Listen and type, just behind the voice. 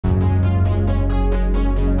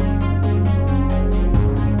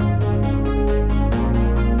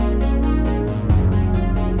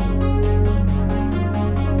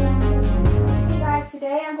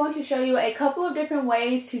to show you a couple of different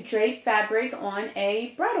ways to drape fabric on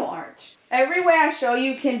a bridal arch. Every way I show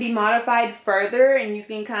you can be modified further, and you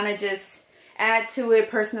can kind of just add to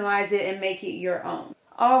it, personalize it, and make it your own.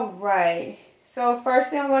 Alright, so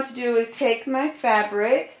first thing I'm going to do is take my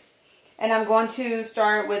fabric, and I'm going to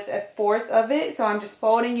start with 1/4 of it. So I'm just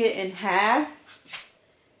folding it in half,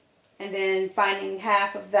 and then finding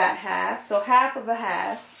half of that half. So half of a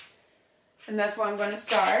half, and that's where I'm going to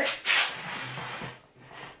start.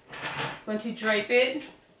 I'm going to drape it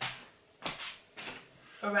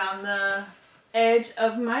around the edge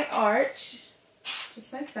of my arch,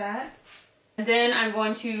 just like that. And then I'm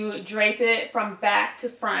going to drape it from back to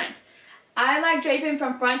front. I like draping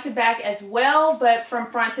from front to back as well, but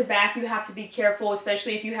from front to back you have to be careful,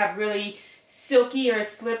 especially if you have really silky or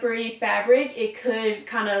slippery fabric. It could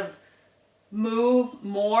kind of move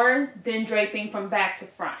more than draping from back to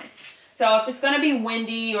front. So if it's going to be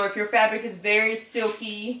windy, or if your fabric is very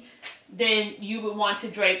silky, then you would want to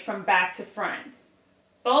drape from back to front.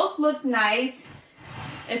 Both look nice.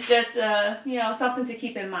 It's just you know, something to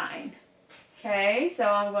keep in mind. Okay, so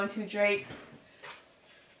I'm going to drape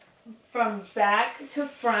from back to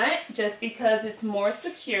front just because it's more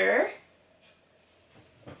secure.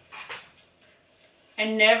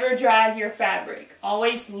 And never drag your fabric.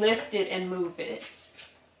 Always lift it and move it.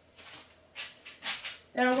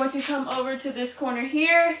 Then I'm going to come over to this corner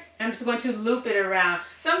here. I'm just going to loop it around.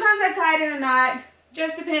 Sometimes I tie it in a knot.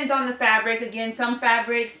 Just depends on the fabric. Again, some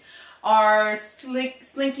fabrics are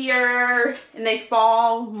slinkier and they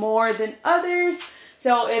fall more than others.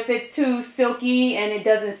 So if it's too silky and it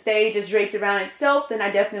doesn't stay just draped around itself, then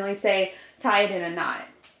I definitely say tie it in a knot.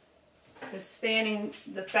 Just fanning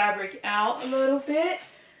the fabric out a little bit,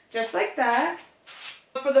 just like that.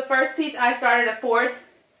 For the first piece, I started 1/4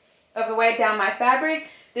 of the way down my fabric.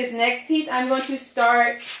 This next piece, I'm going to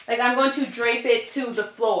start, I'm going to drape it to the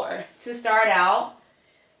floor to start out.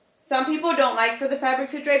 Some people don't like for the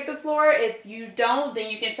fabric to drape the floor. If you don't, then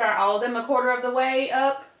you can start all of them 1/4 of the way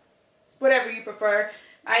up. Whatever you prefer.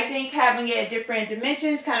 I think having it at different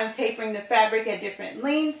dimensions, kind of tapering the fabric at different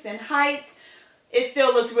lengths and heights, it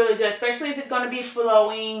still looks really good, especially if it's going to be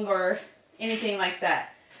flowing or anything like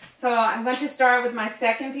that. So I'm going to start with my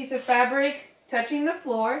second piece of fabric touching the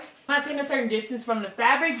floor. I'm not saying a certain distance from the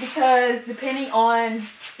fabric because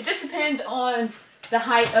it just depends on the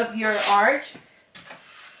height of your arch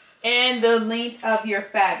and the length of your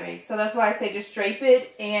fabric. So that's why I say just drape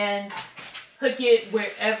it and hook it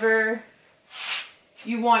wherever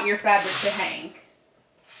you want your fabric to hang.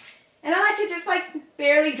 And I like it just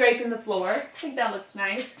barely draping the floor. I think that looks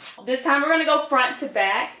nice. This time we're going to go front to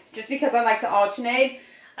back just because I like to alternate.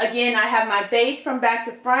 Again, I have my base from back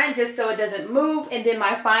to front just so it doesn't move, and then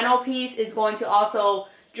my final piece is going to also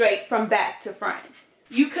drape from back to front.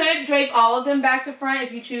 You could drape all of them back to front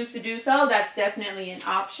if you choose to do so. That's definitely an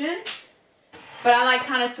option. But I like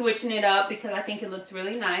kind of switching it up because I think it looks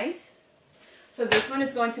really nice. So this one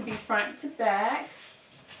is going to be front to back.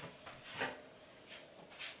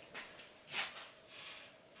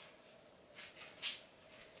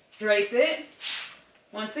 Drape it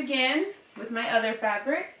once again with my other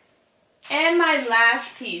fabric. And my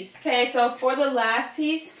last piece. Okay, so for the last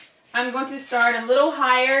piece, I'm going to start a little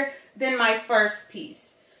higher than my first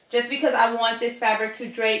piece, just because I want this fabric to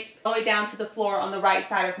drape all the way down to the floor on the right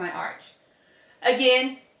side of my arch.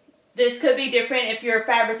 Again, this could be different if your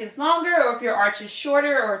fabric is longer or if your arch is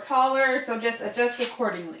shorter or taller, so just adjust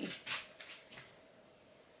accordingly.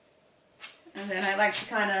 And then I like to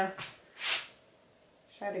kind of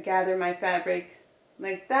try to gather my fabric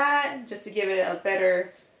like that, just to give it a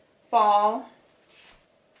better fall.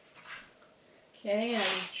 Okay, and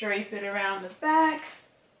drape it around the back.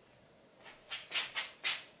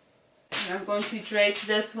 And I'm going to drape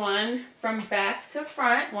this one from back to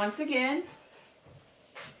front once again.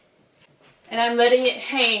 And I'm letting it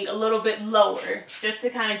hang a little bit lower, just to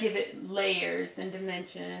kind of give it layers and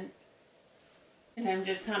dimension. And I'm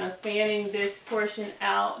just kind of fanning this portion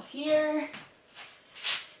out here.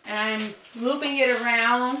 And I'm looping it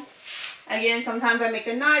around. Again, sometimes I make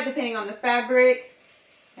a knot depending on the fabric.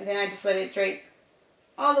 And then I just let it drape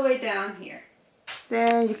all the way down here.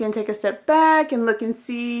 Then you can take a step back and look and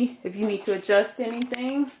see if you need to adjust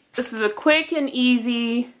anything. This is a quick and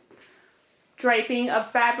easy draping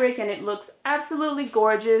of fabric, and it looks absolutely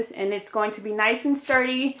gorgeous, and it's going to be nice and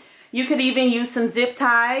sturdy. You could even use some zip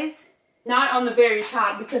ties, not on the very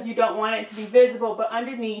top because you don't want it to be visible, but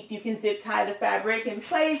underneath you can zip tie the fabric in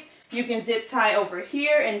place. You can zip tie over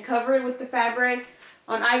here and cover it with the fabric.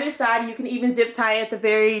 On either side, you can even zip tie at the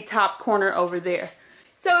very top corner over there.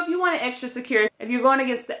 So if you want it extra secure, if you're going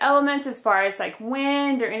against the elements as far as like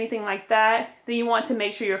wind or anything like that, then you want to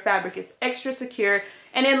make sure your fabric is extra secure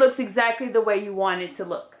and it looks exactly the way you want it to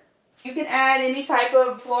look. You can add any type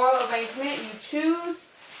of floral arrangement you choose.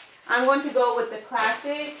 I'm going to go with the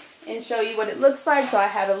classic and show you what it looks like. So I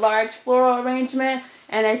have a large floral arrangement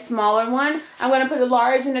and a smaller one. I'm going to put the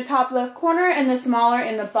large in the top left corner and the smaller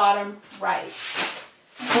in the bottom right.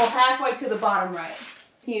 Well, halfway to the bottom right.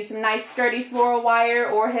 You can use some nice sturdy floral wire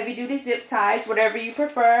or heavy duty zip ties, whatever you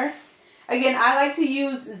prefer. Again, I like to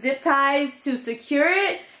use zip ties to secure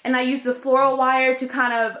it, and I use the floral wire to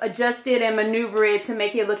kind of adjust it and maneuver it to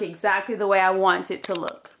make it look exactly the way I want it to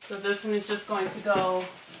look. So this one is just going to go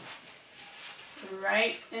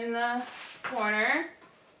right in the corner.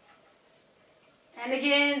 And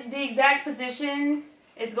again, the exact position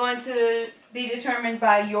is going to be determined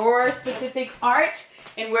by your specific arch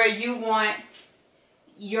and where you want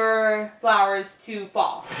your flowers to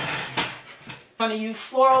fall. I'm going to use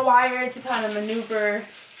floral wire to kind of maneuver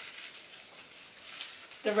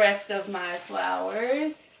the rest of my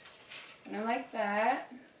flowers. And I like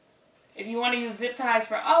that. If you want to use zip ties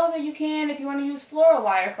for all of it, you can. If you want to use floral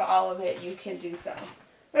wire for all of it, you can do so.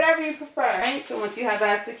 Whatever you prefer, right? So once you have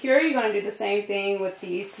that secure, you're going to do the same thing with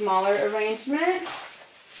the smaller arrangement.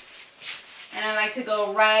 And I like to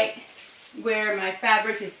go right where my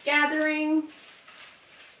fabric is gathering.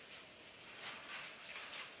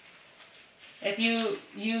 If you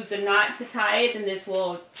use the knot to tie it, then this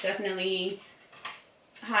will definitely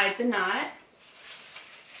hide the knot.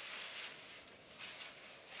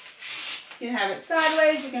 You can have it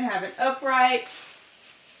sideways, you can have it upright,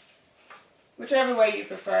 whichever way you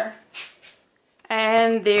prefer.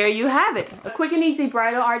 And there you have it. A quick and easy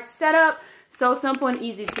bridal art setup. So simple and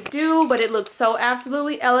easy to do, but it looks so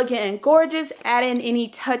absolutely elegant and gorgeous. Add in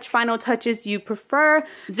any final touches you prefer.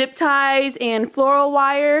 Zip ties and floral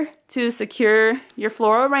wire to secure your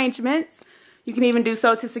floral arrangements. You can even do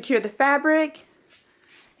so to secure the fabric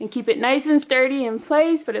and keep it nice and sturdy in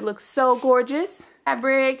place, but it looks so gorgeous.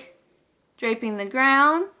 Fabric draping the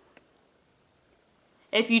ground.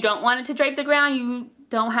 If you don't want it to drape the ground, you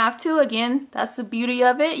don't have to. Again, that's the beauty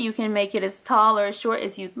of it. You can make it as tall or as short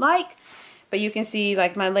as you'd like. But you can see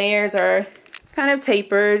like my layers are kind of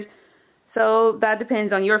tapered. So that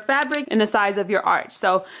depends on your fabric and the size of your arch.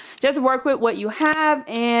 So just work with what you have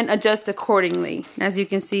and adjust accordingly. As you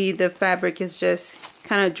can see, the fabric is just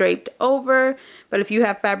kind of draped over. But if you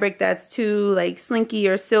have fabric that's too like slinky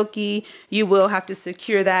or silky, you will have to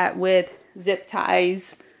secure that with zip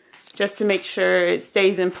ties just to make sure it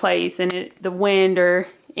stays in place and the wind or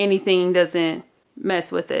anything doesn't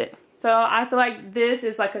mess with it. So I feel like this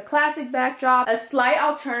is like a classic backdrop. A slight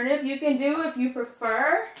alternative you can do if you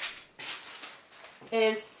prefer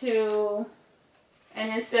is to,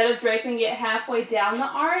 and instead of draping it halfway down the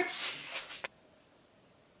arch,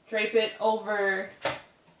 drape it over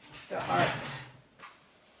the arch.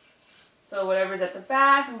 So whatever's at the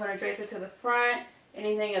back, I'm going to drape it to the front.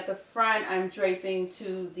 Anything at the front, I'm draping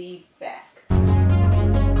to the back.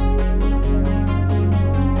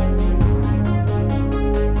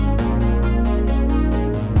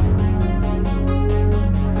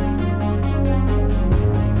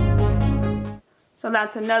 So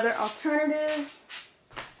that's another alternative.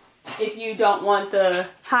 If you don't want the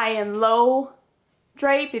high and low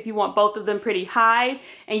drape, if you want both of them pretty high,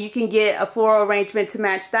 and you can get a floral arrangement to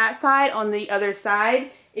match that side on the other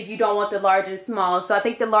side if you don't want the large and small. So I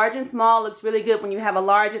think the large and small looks really good when you have a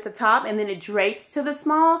large at the top and then it drapes to the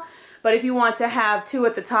small. But if you want to have two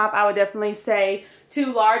at the top, I would definitely say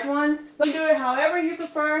two large ones. But do it however you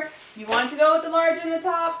prefer. If you want to go with the large in the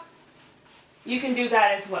top, you can do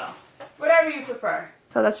that as well. Whatever you prefer.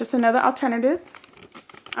 So that's just another alternative.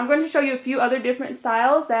 I'm going to show you a few other different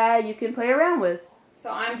styles that you can play around with.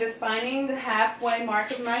 So I'm just finding the halfway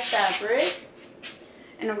mark of my fabric,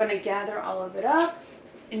 and I'm going to gather all of it up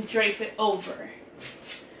and drape it over.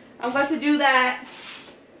 I'm going to do that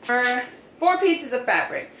for 4 pieces of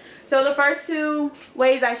fabric. So the first 2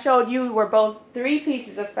 ways I showed you were both 3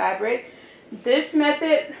 pieces of fabric. This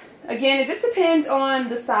method, again, it just depends on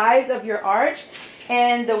the size of your arch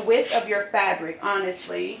and the width of your fabric,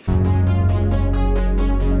 honestly. And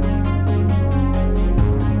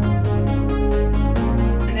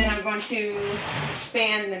then I'm going to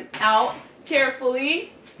fan them out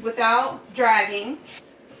carefully without dragging.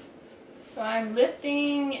 So I'm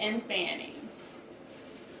lifting and fanning.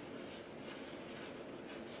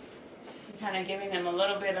 Kind of giving them a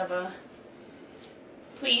little bit of a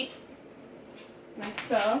pleat, like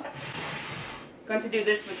so. I'm going to do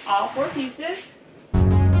this with all 4 pieces.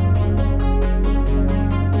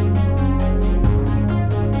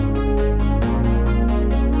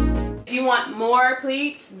 want more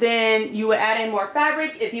pleats, then you would add in more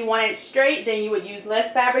fabric. If you want it straight, then you would use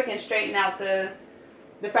less fabric and straighten out the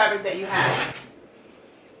fabric that you have.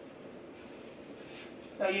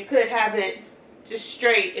 So you could have it just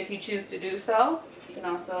straight if you choose to do so. You can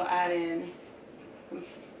also add in some,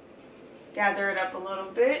 gather it up a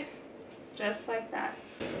little bit, just like that.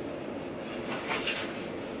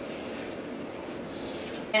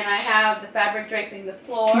 And I have the fabric draping the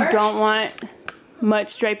floor. If you don't want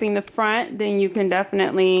much draping the front, then you can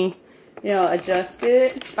definitely, you know, adjust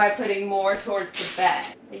it by putting more towards the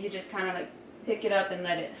back. And you just kind of like pick it up and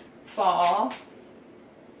let it fall.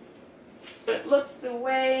 It looks the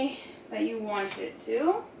way that you want it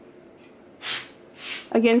to.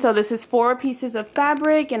 Again, so this is 4 pieces of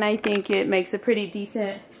fabric, and I think it makes a pretty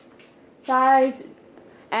decent size.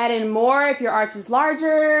 Add in more if your arch is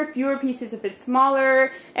larger, fewer pieces if it's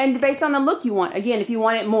smaller, and based on the look you want. Again, if you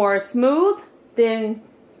want it more smooth, then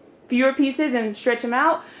fewer pieces and stretch them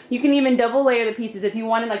out. You can even double layer the pieces if you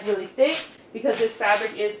want it like really thick, because this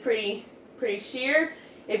fabric is pretty sheer.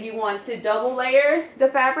 If you want to double layer the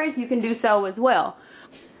fabric, you can do so as well.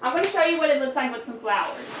 I'm going to show you what it looks like with some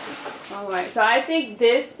flowers. Alright, so I think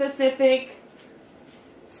this specific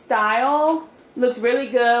style looks really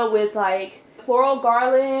good with like floral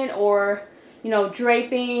garland or, you know,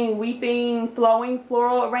 draping, weeping, flowing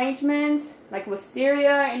floral arrangements like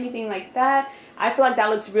wisteria, anything like that. I feel like that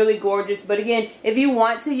looks really gorgeous. But again, if you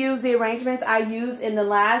want to use the arrangements I used in the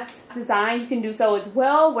last design, you can do so as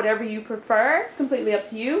well. Whatever you prefer, completely up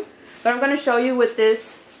to you. But I'm going to show you with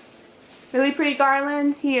this really pretty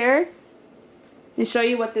garland here and show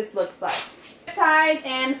you what this looks like. Ties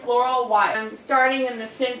and floral white. I'm starting in the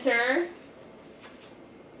center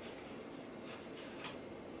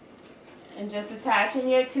and just attaching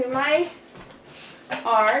it to my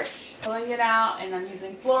arch, pulling it out, and I'm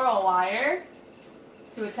using floral wire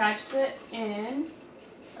to attach the end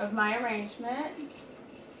of my arrangement.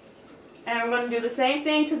 And I'm going to do the same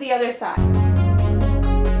thing to the other side.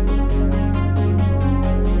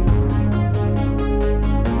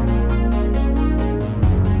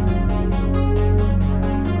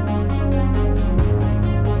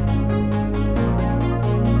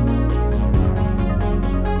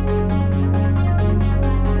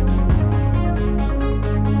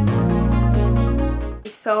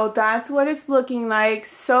 So that's what it's looking like.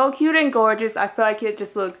 So cute and gorgeous. I feel like it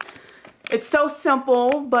just looks, it's so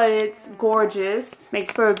simple, but it's gorgeous.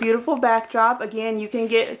 Makes for a beautiful backdrop. Again, you can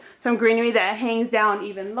get some greenery that hangs down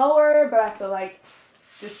even lower, but I feel like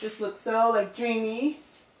this just looks so like dreamy.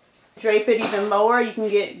 Drape it even lower. You can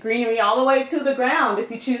get greenery all the way to the ground if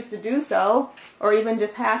you choose to do so, or even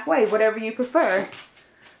just halfway, whatever you prefer.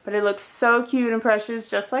 But it looks so cute and precious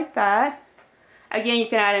just like that. Again, you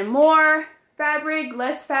can add in more fabric,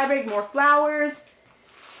 less fabric, more flowers.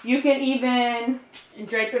 You can even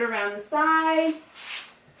drape it around the side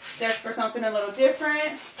just for something a little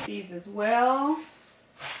different. These as well.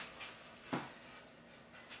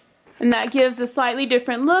 And that gives a slightly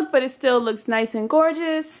different look, but it still looks nice and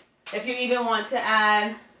gorgeous. If you even want to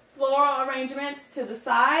add floral arrangements to the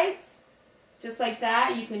sides, just like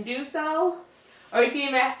that, you can do so. Or you can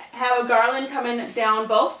even have a garland coming down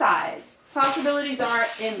both sides. Possibilities are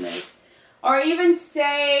endless. Or even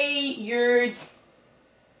say you're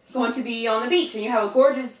going to be on the beach and you have a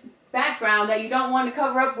gorgeous background that you don't want to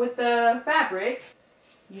cover up with the fabric.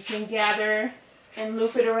 You can gather and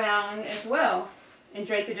loop it around as well and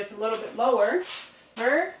drape it just a little bit lower.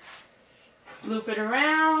 Loop it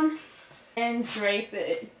around and drape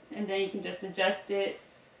it, and then you can just adjust it,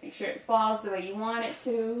 make sure it falls the way you want it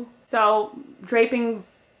to. So draping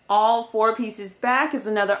all 4 pieces back is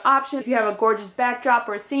another option. If you have a gorgeous backdrop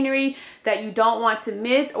or scenery that you don't want to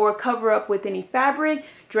miss or cover up with any fabric,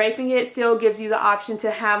 draping it still gives you the option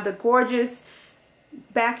to have the gorgeous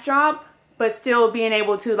backdrop, but still being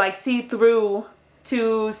able to like see through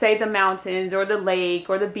to say the mountains or the lake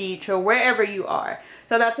or the beach or wherever you are.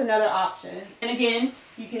 So that's another option. And again,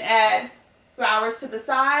 you can add flowers to the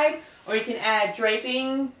side, or you can add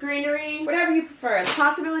draping greenery, whatever you prefer. The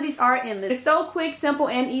possibilities are endless. It's so quick, simple,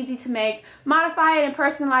 and easy to make. Modify it and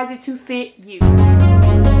personalize it to fit you.